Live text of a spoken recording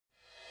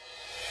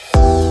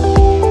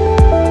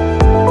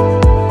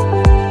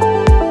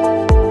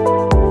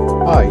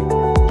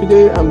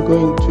Today I'm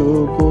going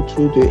to go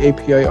through the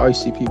API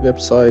ICP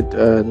website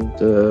and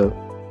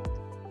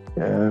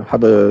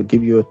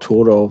give you a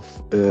tour of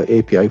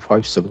API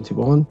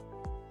 571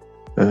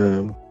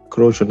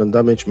 corrosion and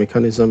damage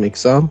mechanism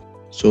exam.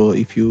 So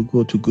if you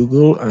go to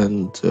Google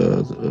and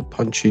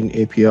punch in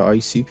API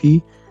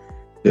ICP,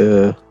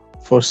 the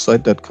first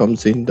site that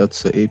comes in,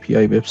 that's the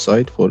API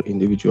website for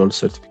individual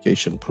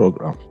certification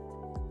program.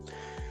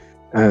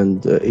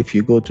 And if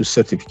you go to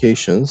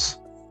certifications,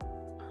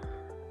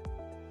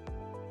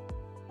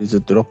 there's a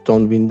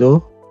drop-down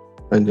window,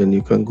 and then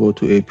you can go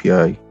to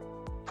API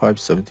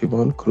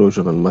 571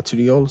 Corrosion and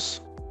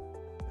Materials,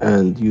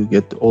 and you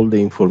get all the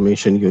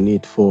information you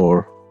need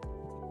for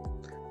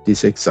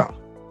this exam.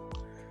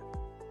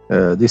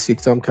 This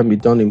exam can be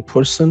done in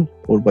person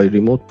or by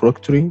remote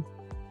proctoring.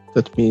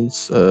 That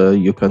means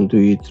you can do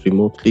it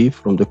remotely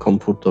from the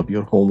comfort of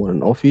your home or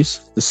an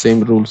office. The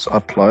same rules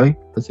apply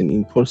as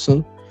in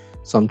person,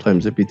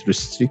 sometimes a bit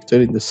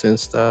restricted in the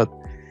sense that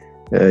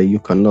you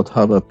cannot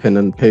have a pen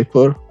and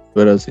paper,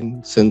 whereas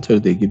in center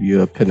they give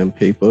you a pen and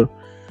paper,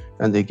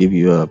 and they give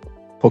you a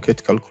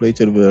pocket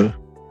calculator where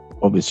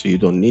obviously you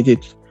don't need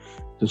it.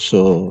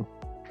 So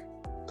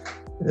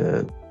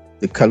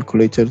the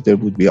calculator, there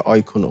would be an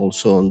icon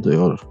also on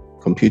your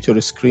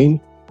computer screen.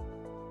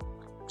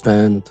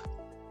 And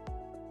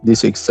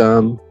this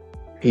exam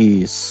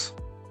is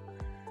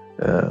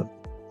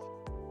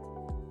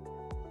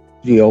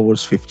 3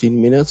 hours 15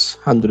 minutes,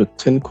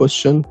 110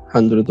 question,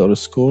 100 are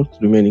scored,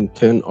 remaining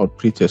 10 are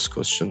pre-test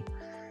question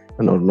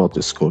and are not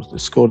scored. The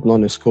scored,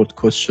 non-scored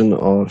question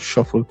are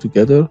shuffled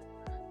together,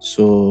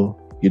 so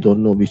you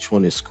don't know which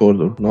one is scored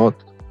or not.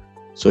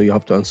 So you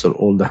have to answer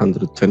all the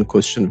 110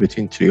 questions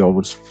within 3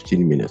 hours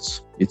 15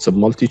 minutes. It's a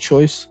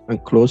multi-choice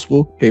and closed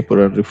book.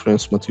 Paper and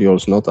reference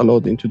materials not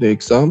allowed into the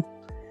exam.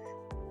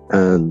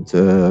 And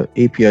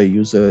API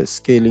use a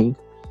scaling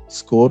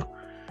score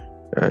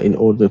in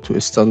order to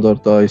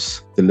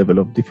standardize the level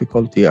of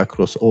difficulty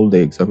across all the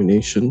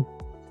examination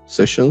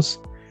sessions.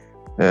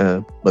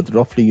 But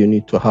roughly you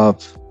need to have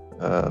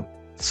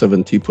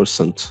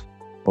 70%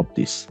 of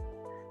this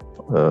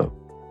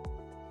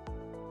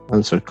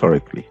answer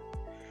correctly.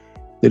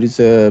 There is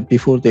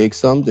before the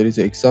exam, there is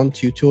an exam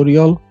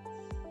tutorial,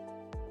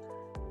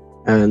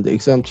 and the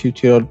exam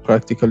tutorial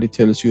practically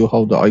tells you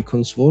how the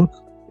icons work.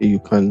 You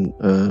can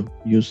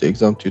use the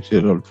exam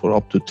tutorial for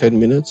up to 10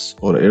 minutes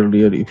or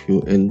earlier if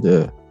you end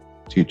the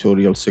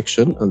tutorial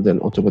section, and then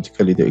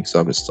automatically the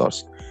exam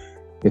starts.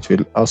 It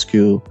will ask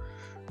you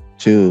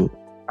to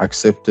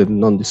accept a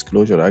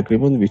non-disclosure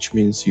agreement, which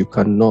means you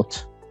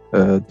cannot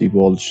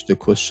divulge the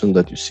question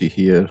that you see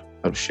here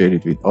or share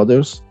it with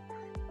others,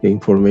 the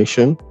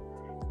information.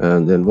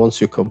 And then once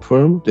you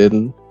confirm,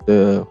 then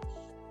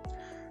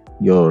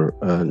your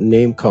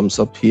name comes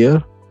up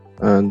here,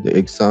 and the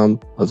exam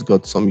has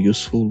got some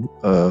useful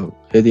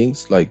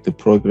headings like the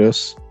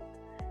progress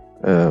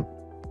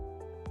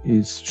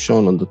is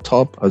shown on the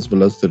top, as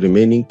well as the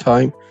remaining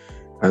time.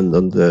 And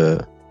on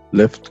the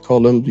left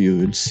column, you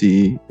will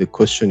see the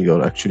question you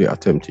are actually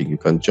attempting. You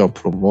can jump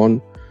from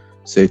 1,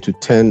 say, to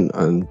 10,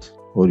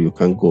 or you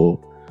can go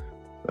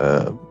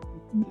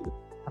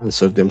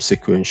answer them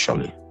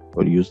sequentially,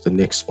 or use the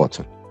next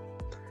button.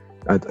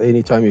 At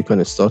any time you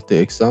can start the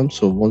exam.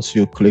 So once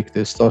you click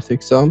the start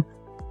exam,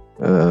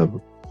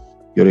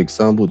 your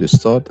exam would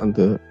start, and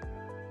the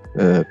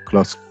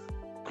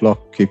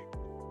clock keep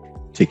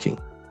ticking.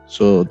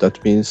 So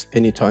that means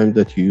any time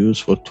that you use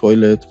for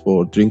toilet,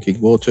 for drinking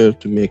water,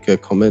 to make a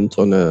comment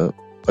on a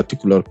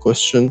particular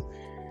question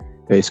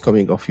is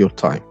coming off your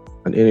time.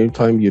 And any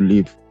time you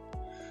leave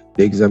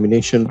the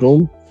examination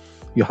room,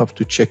 you have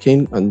to check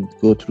in and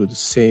go through the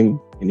same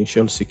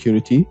initial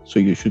security. So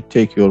you should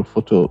take your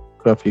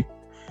photographic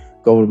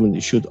government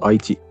issued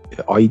ID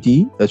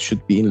that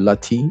should be in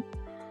Latin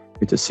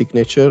with a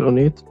signature on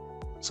it,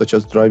 such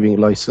as driving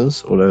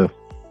license or a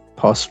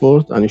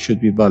passport, and it should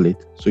be valid.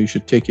 So you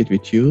should take it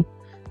with you,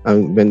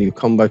 and when you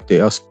come back, they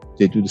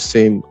do the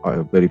same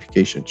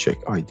verification check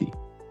ID.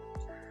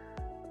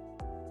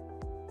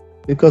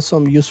 It got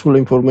some useful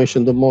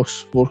information. The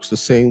mouse works the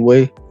same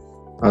way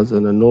as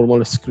on a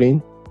normal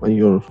screen on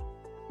your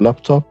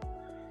laptop.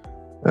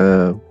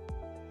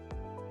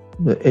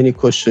 Any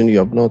question you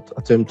have not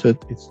attempted,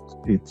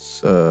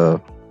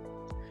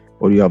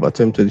 or you have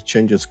attempted, it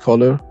changes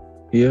color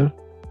here.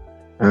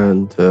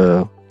 And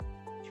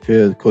if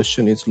the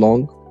question is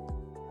long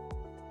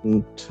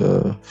and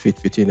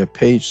fit within a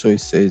page, so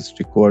it says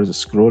requires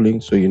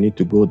scrolling, so you need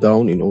to go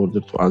down in order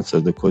to answer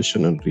the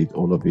question and read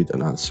all of it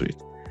and answer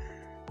it.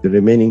 The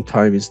remaining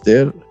time is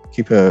there.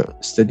 Keep a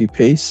steady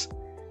pace.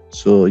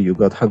 So you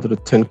got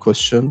 110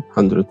 question,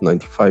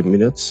 195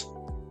 minutes.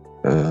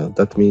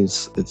 That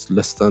means it's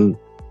less than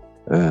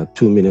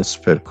 2 minutes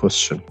per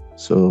question.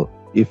 So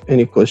if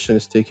any question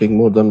is taking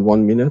more than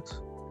 1 minute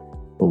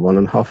or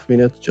 1.5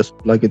 minutes, just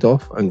plug it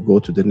off and go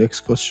to the next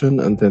question,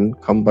 and then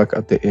come back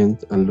at the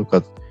end and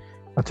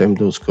attempt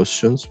those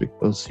questions,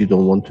 because you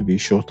don't want to be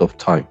short of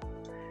time.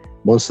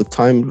 Once the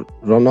time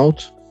run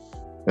out,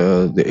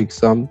 the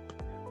exam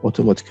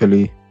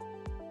automatically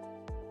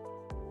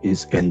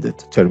is ended,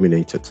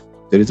 terminated.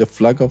 There is a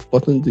flag off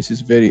button. This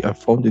is I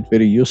found it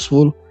very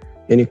useful.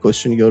 Any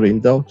question you're in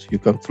doubt, you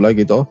can flag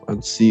it off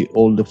and see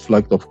all the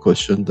flagged off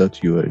questions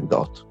that you are in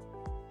doubt.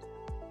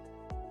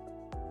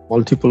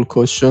 Multiple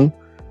question.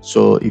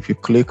 So if you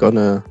click on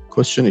a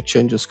question, it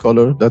changes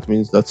color. That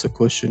means that's a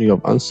question you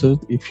have answered.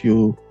 If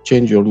you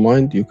change your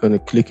mind, you can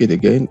click it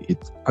again,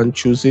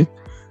 unchoose it,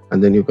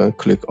 and then you can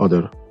click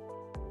other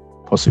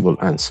possible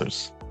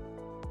answers.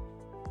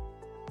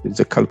 There's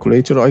a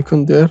calculator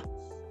icon there,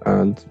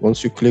 and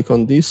once you click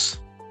on this,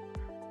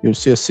 you'll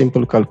see a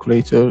simple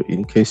calculator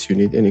in case you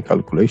need any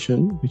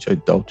calculation, which I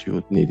doubt you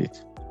would need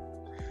it.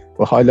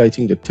 For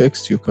highlighting the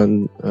text, you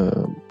can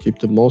keep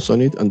the mouse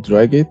on it and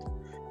drag it,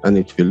 and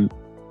it will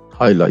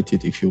highlight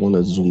it if you want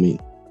to zoom in.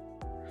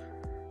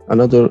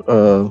 Another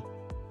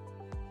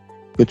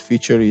good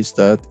feature is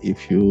that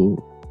if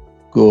you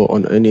go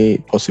on any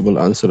possible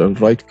answer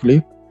and right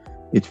click,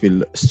 it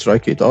will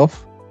strike it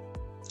off.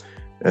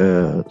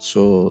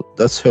 So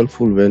that's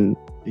helpful when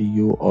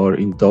you are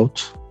in doubt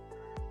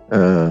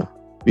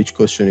which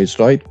question is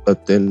right,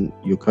 but then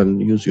you can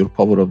use your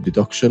power of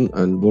deduction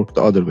and work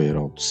the other way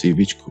around, see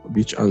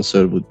which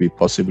answer would be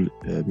possible,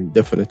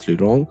 definitely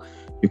wrong.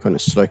 You can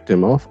strike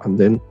them off, and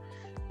then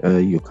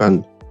you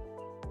can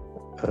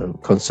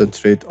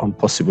concentrate on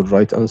possible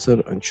right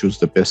answer and choose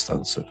the best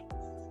answer,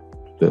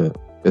 the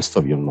best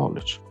of your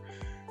knowledge.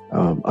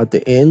 At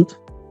the end,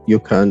 you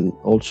can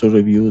also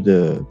review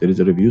there is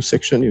a review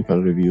section. You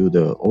can review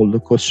all the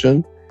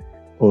question,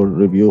 or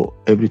review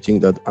everything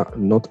that are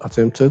not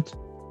attempted,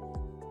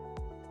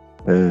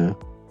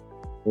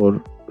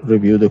 or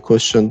review the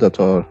question that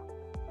are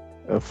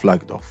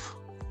flagged off.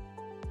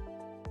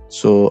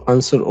 So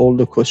answer all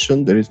the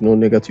question. There is no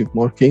negative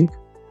marking.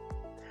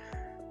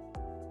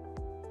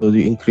 So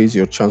you increase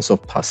your chance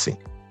of passing.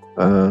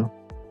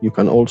 You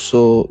can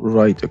also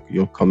write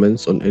your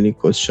comments on any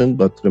question,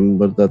 but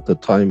remember that the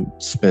time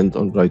spent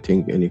on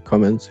writing any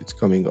comments, it's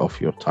coming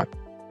off your time,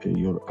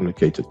 your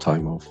allocated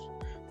time of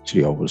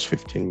 3 hours,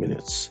 15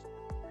 minutes.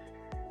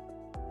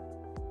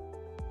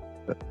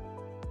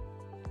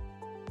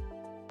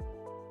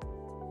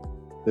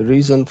 The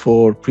reason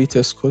for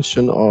pre-test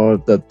question are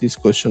that these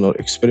questions are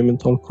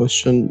experimental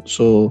questions.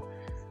 So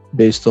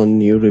based on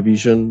new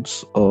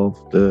revisions of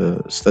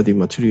the study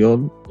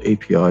material,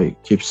 API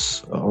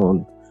keeps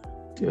on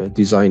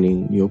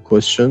designing new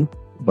question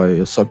by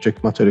a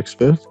subject matter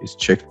expert. It's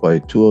checked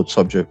by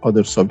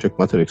other subject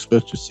matter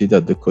experts to see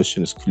that the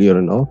question is clear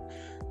enough,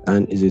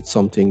 and is it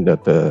something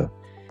that the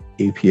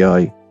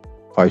API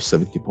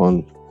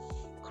 571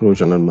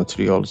 corrosion and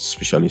materials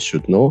specialist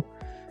should know.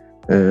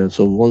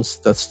 So once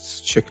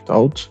that's checked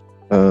out,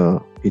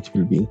 it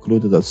will be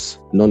included as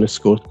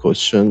non-scored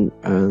question,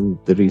 and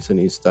the reason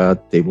is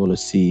that they want to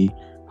see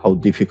how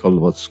difficult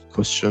was the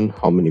question,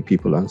 how many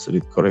people answered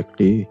it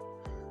correctly,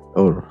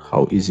 or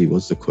how easy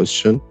was the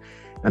question,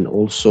 and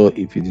also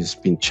if it has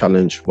been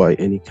challenged by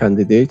any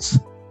candidates.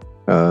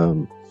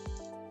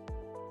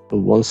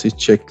 Once it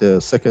checked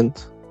the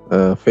second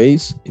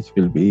phase, it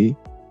will be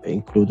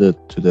included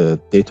to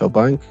the data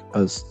bank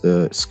as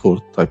the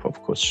scored type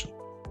of question.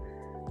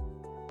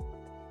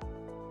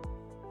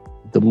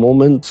 The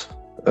moment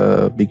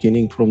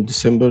beginning from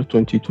December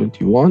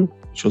 2021,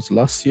 which was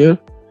last year,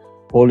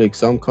 all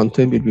exam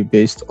content will be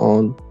based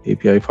on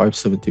API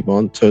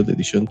 571 3rd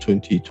edition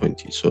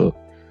 2020. So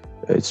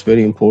it's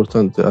very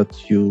important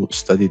that you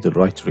study the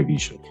right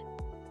revision.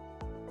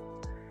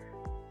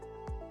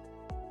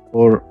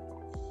 For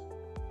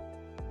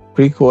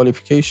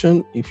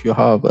pre-qualification, if you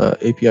have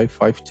API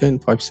 510,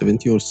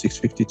 570 or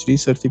 653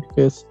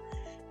 certificates,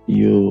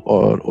 you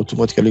are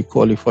automatically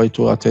qualified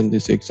to attend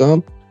this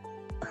exam.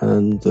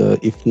 And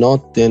if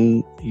not,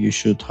 then you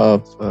should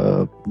have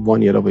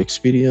 1 year of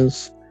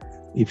experience.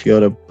 If you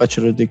are a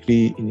bachelor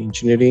degree in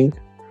engineering,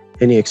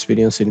 any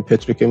experience in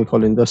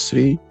petrochemical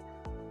industry,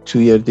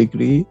 2-year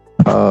degree.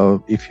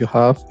 If you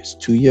have, it's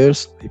 2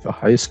 years. If a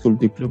high school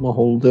diploma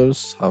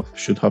holders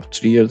should have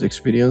 3 years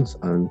experience,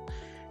 and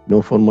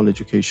no formal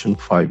education,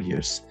 5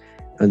 years.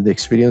 And the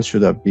experience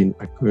should have been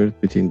acquired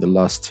within the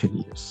last 10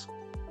 years.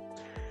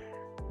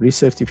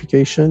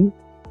 Recertification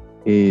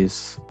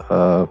is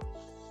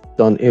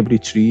done every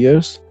 3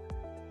 years,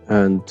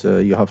 and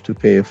you have to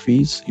pay a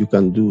fees. You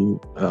can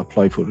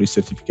apply for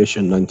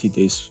recertification 90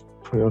 days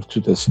prior to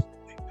this,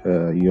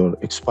 your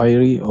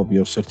expiry of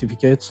your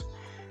certificates,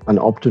 and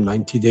up to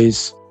 90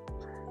 days,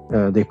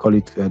 they call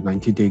it a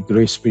 90-day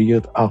grace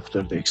period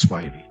after the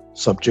expiry,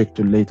 subject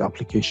to late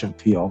application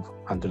fee of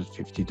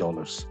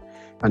 $150.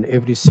 And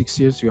every 6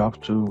 years, you have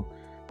to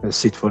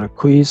sit for a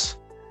quiz.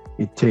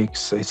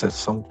 It's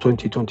some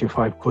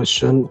 20-25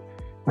 questions,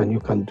 and you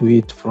can do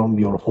it from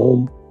your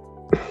home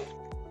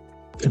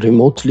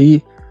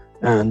remotely,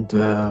 and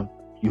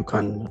you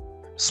can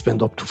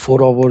spend up to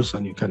 4 hours,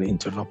 and you can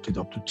interrupt it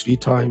up to 3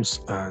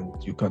 times, and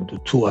you can do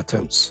 2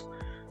 attempts.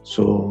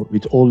 So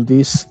with all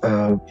this,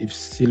 if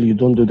still you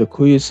don't do the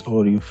quiz,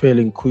 or you fail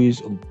in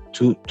quiz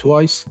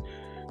twice,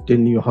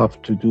 then you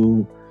have to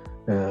do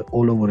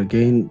all over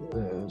again,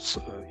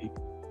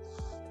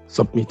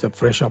 submit a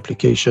fresh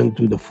application,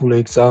 do the full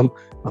exam,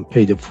 and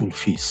pay the full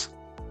fees.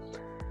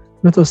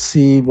 Let us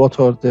see what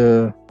are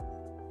the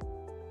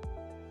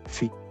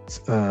fees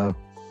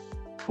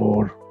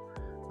for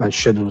and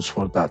schedules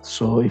for that.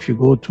 So if you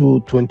go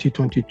to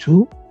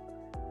 2022,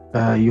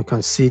 you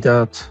can see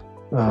that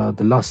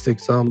the last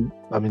exam,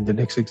 the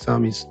next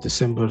exam is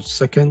December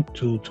 2nd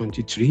to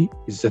 23,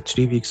 is the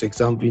 3 weeks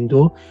exam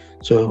window.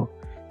 So,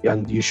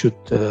 and you should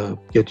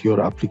get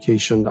your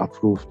application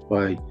approved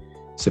by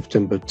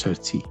September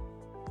 30.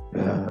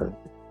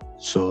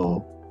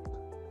 So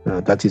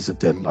that is the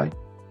deadline.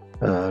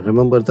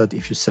 Remember that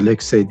if you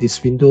select, say,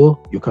 this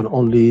window, you can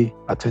only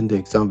attend the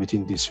exam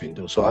within this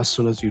window. So as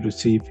soon as you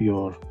receive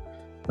your,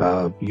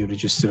 you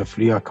register a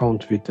free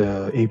account with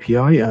the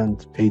API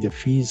and pay the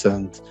fees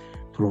and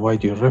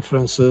provide your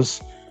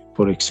references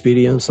for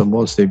experience. And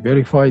once they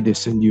verify, they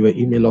send you an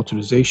email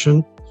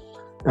authorization.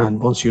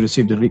 And once you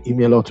receive the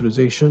email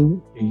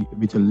authorization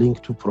with a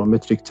link to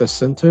Prometric Test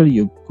Center,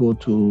 you go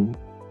to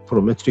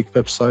Prometric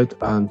website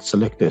and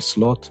select a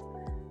slot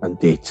and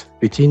date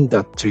within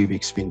that 3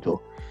 weeks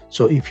window.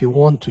 So if you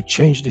want to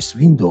change this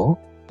window,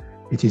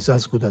 it is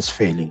as good as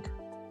failing.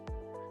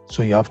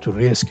 So you have to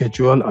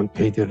reschedule and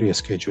pay the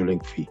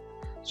rescheduling fee.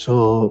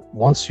 So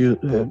once you,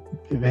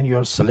 when you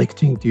are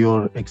selecting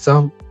your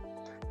exam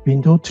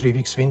window, 3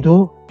 weeks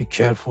window, be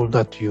careful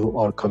that you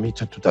are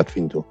committed to that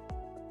window.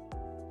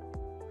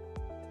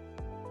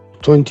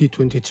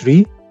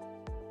 2023,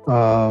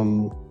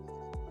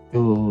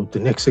 the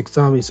next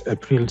exam is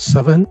April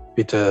 7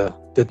 with a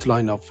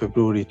deadline of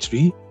February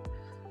 3,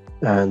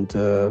 and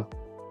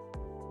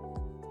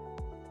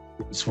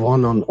it's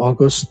one on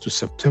August to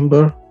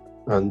September,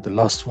 and the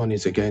last one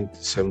is again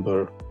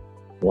December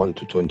 1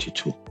 to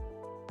 22.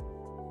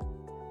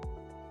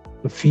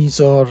 The fees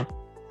are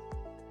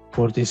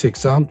for this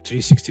exam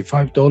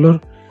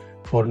 $365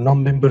 for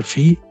non-member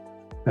fee,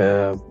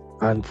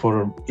 and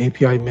for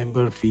API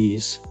member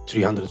fees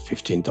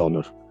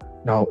 $315.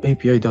 Now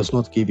API does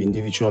not give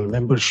individual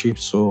membership,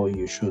 so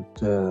you should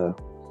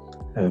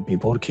be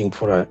working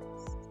for a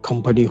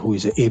company who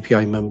is an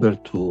API member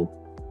to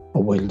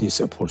avail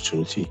this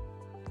opportunity.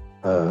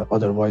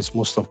 Otherwise,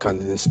 most of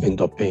candidates end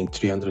up paying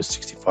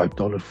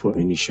 $365 for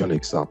initial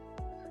exam.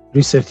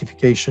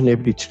 Recertification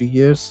every 3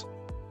 years,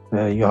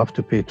 you have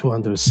to pay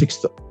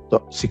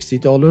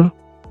 $260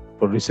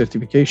 for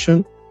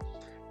recertification.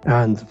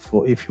 And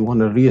for if you want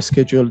to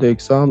reschedule the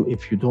exam,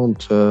 if you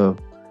don't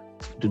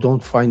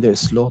find a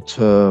slot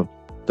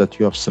that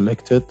you have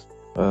selected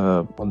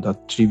on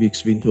that 3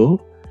 weeks window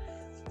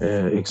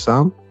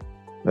exam,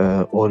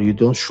 or you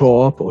don't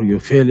show up, or you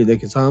fail the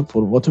exam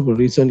for whatever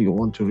reason, you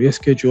want to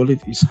reschedule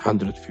it, is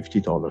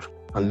 $150.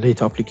 And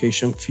late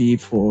application fee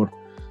for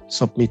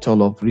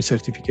submittal of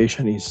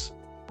recertification is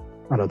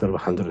another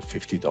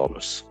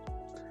 $150.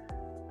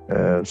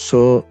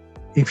 So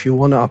if you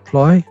want to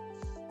apply,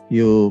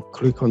 you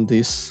click on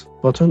this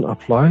button,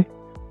 apply,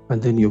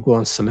 and then you go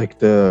and select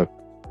the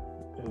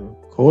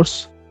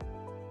course,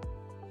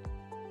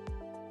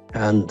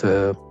 and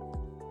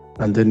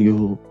then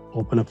you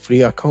open a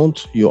free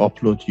account, you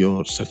upload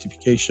your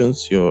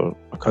certifications, your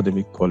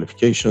academic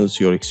qualifications,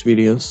 your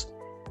experience,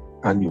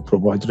 and you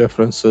provide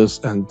references,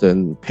 and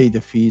then pay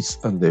the fees,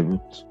 and they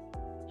would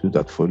do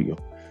that for you.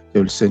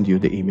 They will send you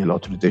the email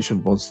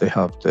authorization once they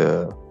have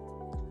the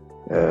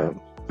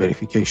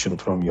verification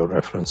from your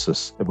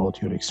references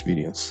about your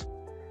experience.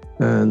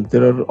 And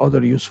there are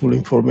other useful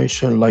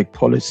information like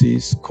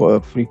policies,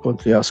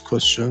 frequently asked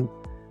questions.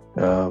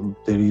 There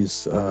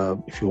is,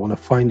 if you want to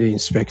find an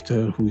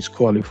inspector who is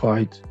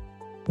qualified,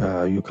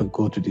 you can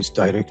go to this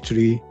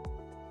directory,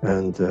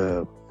 and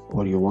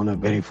or you want to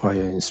verify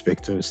an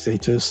inspector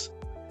status.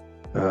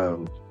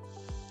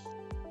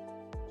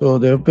 So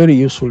there are very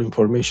useful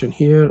information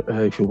here.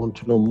 If you want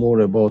to know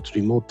more about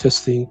remote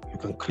testing, you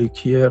can click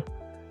here,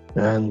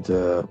 and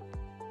there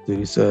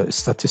is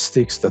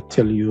statistics that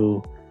tell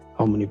you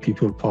how many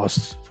people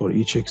passed for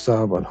each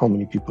exam and how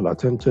many people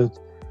attempted.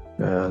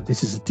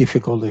 This is a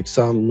difficult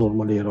exam.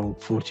 Normally around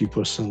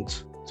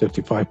 40%,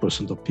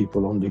 35% of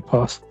people only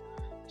pass.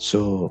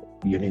 So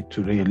you need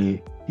to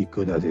really be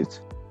good at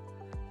it.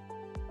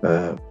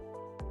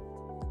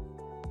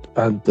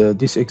 And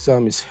this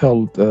exam is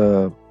held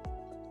on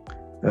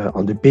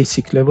the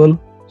basic level.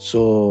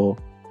 So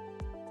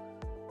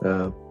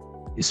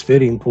it's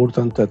very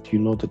important that you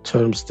know the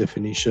terms,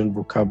 definition,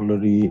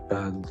 vocabulary,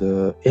 and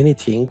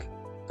anything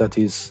that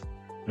is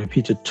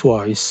repeated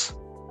twice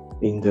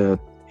in the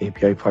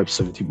API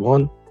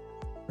 571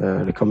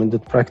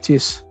 recommended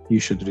practice, you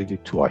should read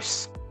it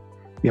twice.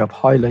 We have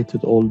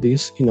highlighted all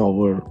this in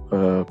our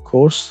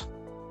course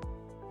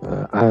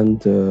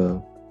and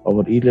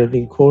our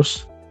e-learning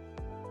course,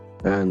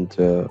 and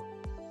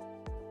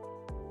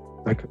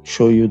I can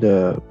show you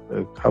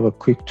have a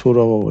quick tour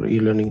of our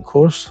e-learning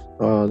course.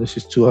 This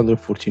is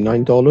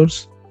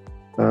 $249.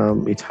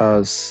 It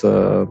has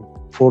 4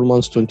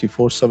 months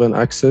 24/7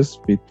 access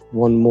with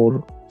 1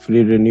 more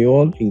free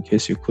renewal in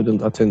case you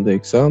couldn't attend the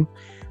exam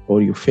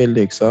or you failed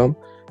the exam.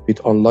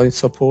 With online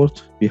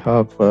support, we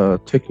have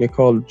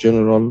technical,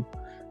 general,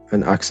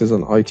 and access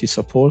an IT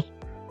support.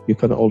 You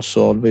can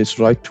also always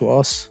write to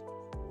us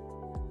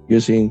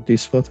using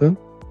this button.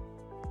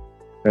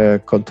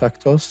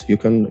 Contact us. You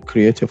can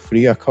create a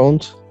free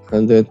account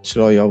and then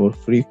try our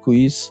free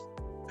quiz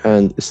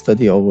and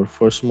study our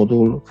first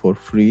module for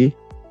free.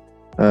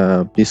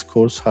 This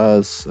course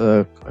has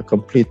a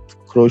complete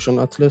corrosion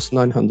atlas,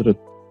 900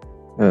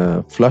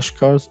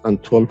 flashcards and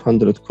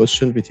 1200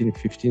 questions within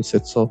 15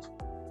 sets of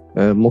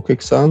mock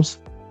exams.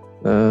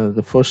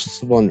 The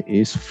first one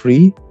is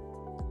free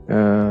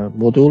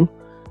module,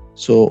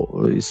 so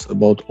it's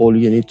about all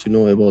you need to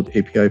know about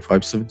API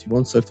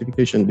 571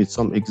 certification with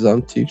some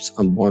exam tips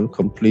and one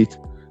complete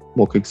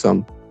mock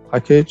exam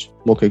package,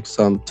 mock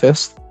exam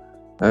test.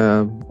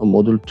 On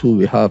module 2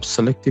 we have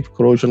selective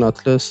corrosion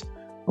atlas.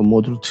 On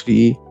module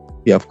 3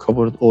 we have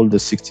covered all the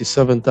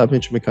 67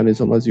 damage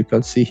mechanism, as you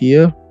can see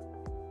here.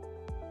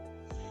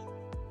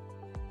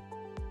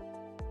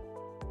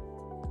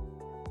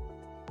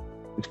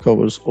 It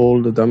covers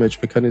all the damage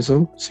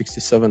mechanism,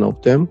 67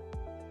 of them,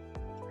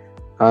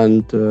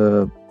 and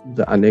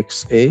the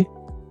Annex A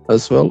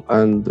as well.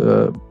 And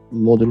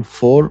module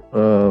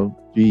 4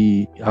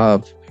 we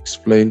have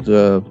explained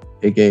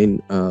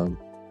again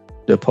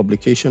the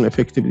publication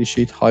effectively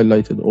sheet,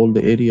 highlighted all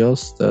the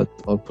areas that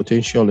are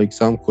potential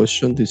exam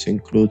question. This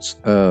includes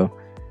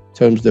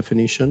terms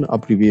definition,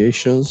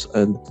 abbreviations,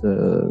 and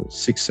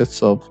 6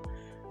 sets of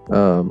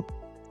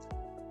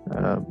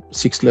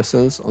 6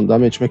 lessons on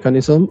damage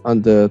mechanism,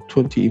 and the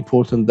 20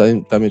 important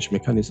damage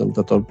mechanisms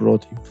that are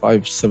brought in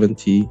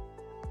 570,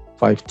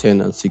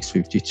 510, and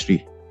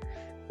 653.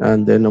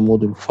 And then on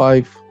module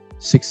 5,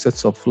 6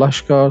 sets of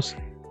flashcards,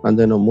 and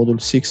then on module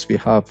 6 we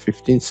have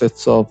 15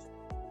 sets of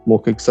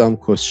mock exam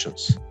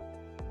questions.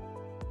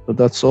 So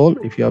that's all.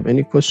 If you have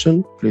any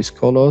question, please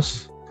call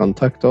us,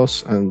 contact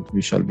us, and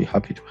we shall be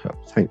happy to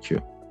help. Thank you.